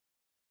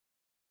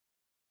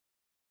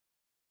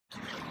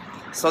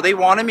So they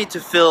wanted me to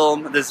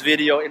film this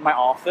video in my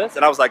office,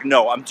 and I was like,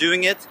 no, I'm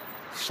doing it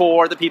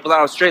for the people in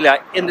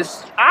Australia in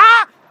this,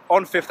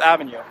 on 5th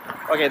Avenue.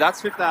 Okay,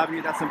 that's 5th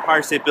Avenue, that's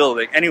Empire State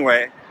Building.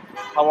 Anyway,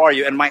 how are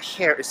you? And my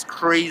hair is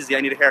crazy,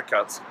 I need a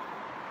haircut.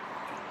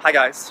 Hi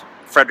guys,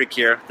 Fredrik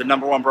here, the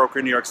 #1 broker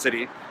in New York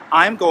City.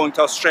 I'm going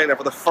to Australia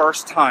for the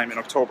first time in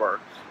October.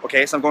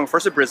 Okay, so I'm going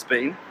first to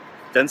Brisbane,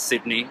 then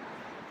Sydney,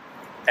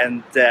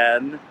 and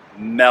then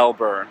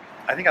Melbourne.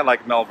 I think I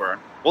like Melbourne.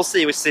 We'll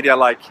see which city I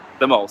like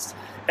the most.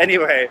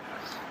 Anyway,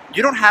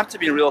 you don't have to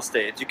be in real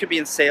estate. You can be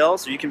in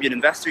sales, or you can be an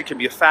investor, you can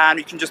be a fan,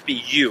 you can just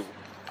be you.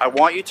 I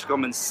want you to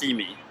come and see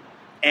me.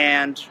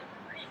 And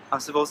I'm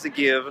supposed to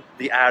give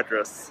the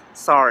address.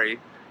 Sorry.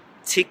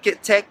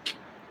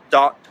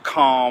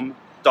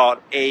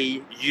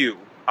 tickettech.com.au.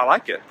 I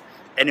like it.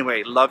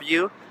 Anyway, love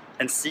you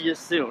and see you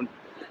soon.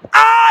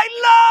 I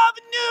love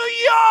New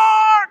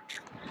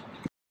York!